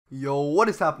Yo, what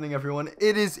is happening everyone?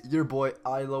 It is your boy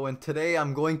Ilo, and today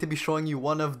I'm going to be showing you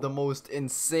one of the most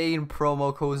insane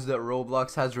promo codes that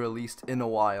Roblox has released in a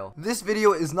while. This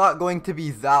video is not going to be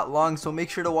that long, so make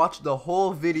sure to watch the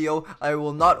whole video. I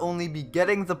will not only be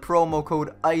getting the promo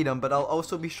code item, but I'll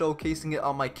also be showcasing it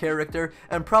on my character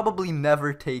and probably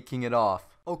never taking it off.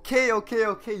 Okay,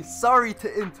 sorry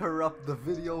to interrupt the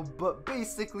video, but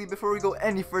basically before we go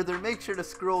any further, make sure to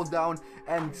scroll down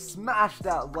and smash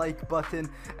that like button.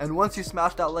 And once you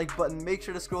smash that like button, make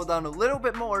sure to scroll down a little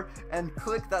bit more and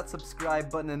click that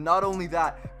subscribe button. And not only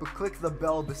that, but click the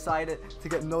bell beside it to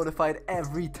get notified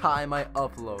every time I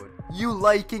upload. You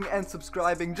liking and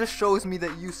subscribing just shows me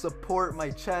that you support my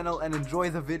channel and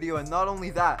enjoy the video, and not only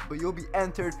that, but you'll be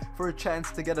entered for a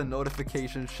chance to get a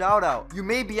notification shout out. You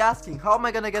may be asking, how am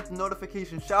I gonna get the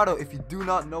notification shout out if you do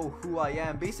not know who I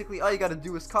am? Basically, all you gotta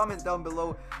do is comment down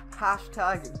below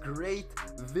hashtag great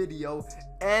video,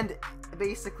 and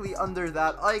basically under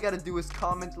that all you gotta do is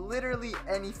comment literally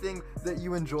anything that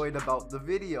you enjoyed about the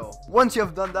video. Once you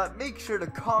have done that, make sure to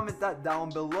comment that down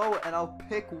below and I'll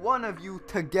pick one of you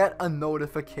to get a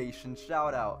notification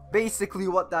shout out. Basically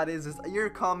what that is your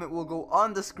comment will go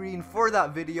on the screen for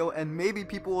that video, and maybe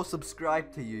people will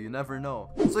subscribe to you, you never know.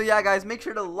 So yeah guys, make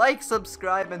sure to like,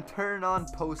 subscribe, and turn on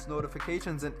post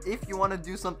notifications. And if you want to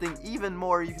do something even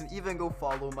more, you can even go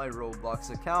follow my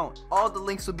Roblox account. All the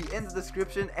links will be in the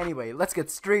description. Anyway, let's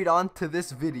get straight on to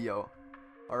this video.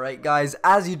 Alright guys,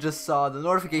 as you just saw, the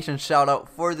notification shout out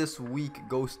for this week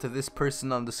goes to this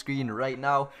person on the screen right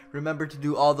now. Remember to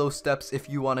do all those steps if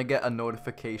you want to get a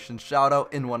notification shout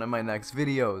out in one of my next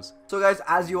videos. So guys,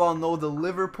 as you all know, the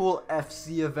Liverpool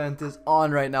FC event is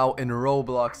on right now in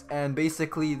Roblox, and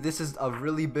basically this is a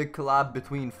really big collab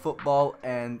between football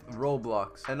and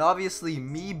Roblox. And obviously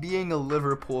me being a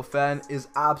Liverpool fan is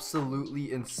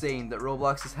absolutely insane that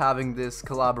Roblox is having this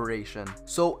collaboration.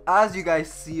 So as you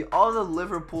guys see, all the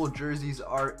Liverpool jerseys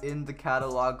are in the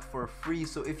catalog for free,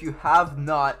 so if you have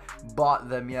not bought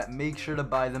them yet, make sure to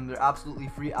buy them. They're absolutely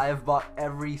free. I have bought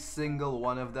every single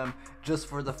one of them just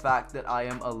for the fact that I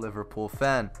am a Liverpool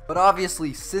fan. But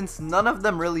obviously, since none of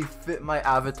them really fit my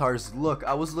avatar's look,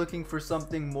 I was looking for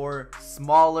something more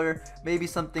smaller, maybe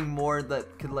something more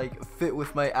that could like fit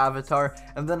with my avatar,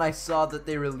 and then I saw that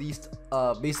they released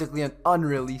basically an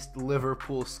unreleased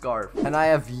Liverpool scarf, and I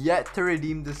have yet to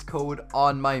redeem this code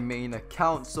on my main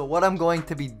account. So what I'm going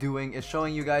to be doing is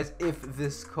showing you guys if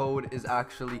this code is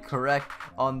actually correct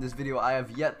on this video. I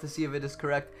have yet to see if it is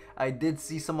correct. I did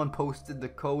see someone posted the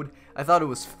code. I thought it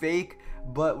was fake,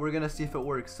 but we're gonna see if it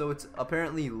works. So it's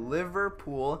apparently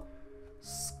Liverpool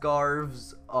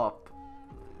scarves up,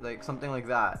 like something like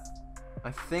that.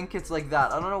 I think it's like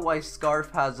that. I don't know why scarf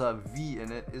has a V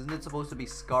in it. Isn't it supposed to be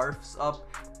scarves up?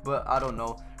 But I don't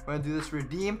know. We're gonna do this.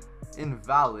 Redeem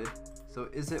invalid. So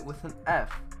is it with an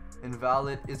F?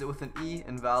 Invalid. Is it with an E?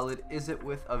 Invalid. Is it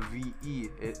with a VE?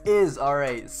 It is.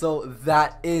 Alright, so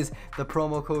that is the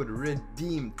promo code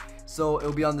redeemed. So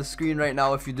it'll be on the screen right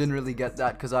now if you didn't really get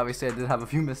that, because obviously I did have a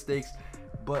few mistakes.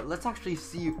 But let's actually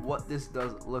see what this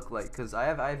does look like, because I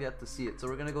have yet to see it. So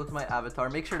we're gonna go to my avatar.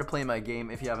 Make sure to play my game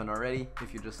if you haven't already.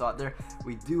 If you just saw it there,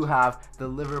 we do have the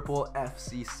Liverpool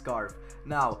FC scarf.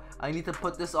 Now I need to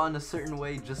put this on a certain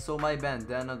way just so my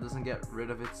bandana doesn't get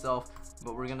rid of itself,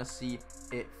 but we're gonna see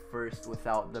it first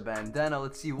without the bandana.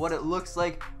 Let's see what it looks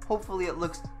like. Hopefully it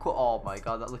looks cool. Oh my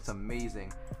god, that looks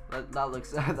amazing. That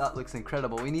looks that looks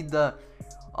incredible. We need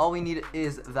all we need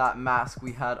is that mask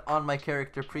we had on my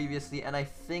character previously, and I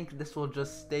think this will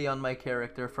just stay on my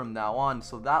character from now on.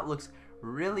 So that looks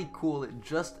really cool. It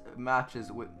just matches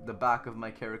with the back of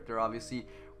my character, obviously,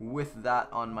 with that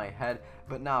on my head.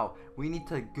 But now we need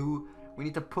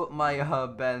to put my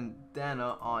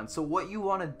bandana on. So what you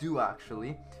want to do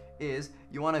actually is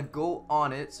you want to go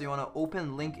on it. So you want to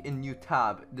open link in new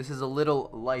tab. This is a little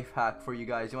life hack for you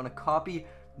guys. You want to copy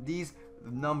these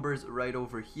numbers right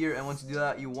over here, and once you do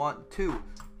that, you want to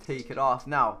take it off.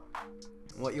 Now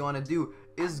what you want to do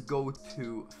is go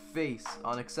to face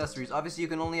on accessories. Obviously you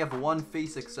can only have one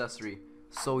face accessory,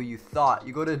 so you thought.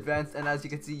 You go to advanced, and as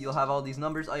you can see, you'll have all these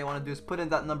numbers. All you want to do is put in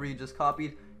that number you just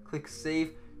copied, click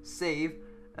save,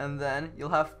 and then you'll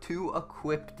have two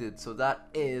equipped. So that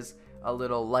is a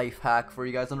little life hack for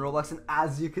you guys on Roblox, and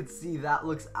as you can see, that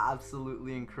looks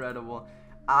absolutely incredible.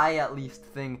 I at least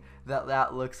think that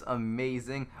that looks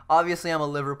amazing. Obviously I'm a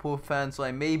Liverpool fan, so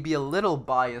I may be a little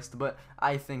biased, but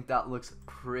I think that looks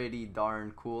pretty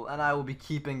darn cool, and I will be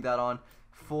keeping that on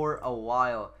for a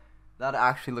while. That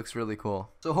actually looks really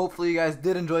cool. So hopefully you guys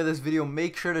did enjoy this video.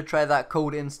 Make sure to try that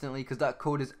code instantly, because that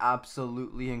code is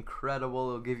absolutely incredible.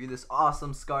 It'll give you this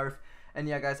awesome scarf, And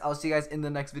yeah, guys, I'll see you guys in the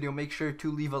next video. Make sure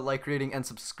to leave a like, rating, and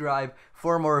subscribe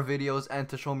for more videos and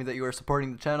to show me that you are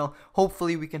supporting the channel.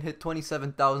 Hopefully, we can hit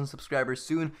 27,000 subscribers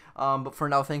soon. But for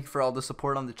now, thank you for all the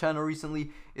support on the channel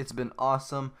recently. It's been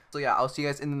awesome. So yeah, I'll see you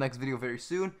guys in the next video very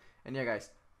soon. And yeah,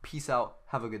 guys, peace out.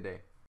 Have a good day.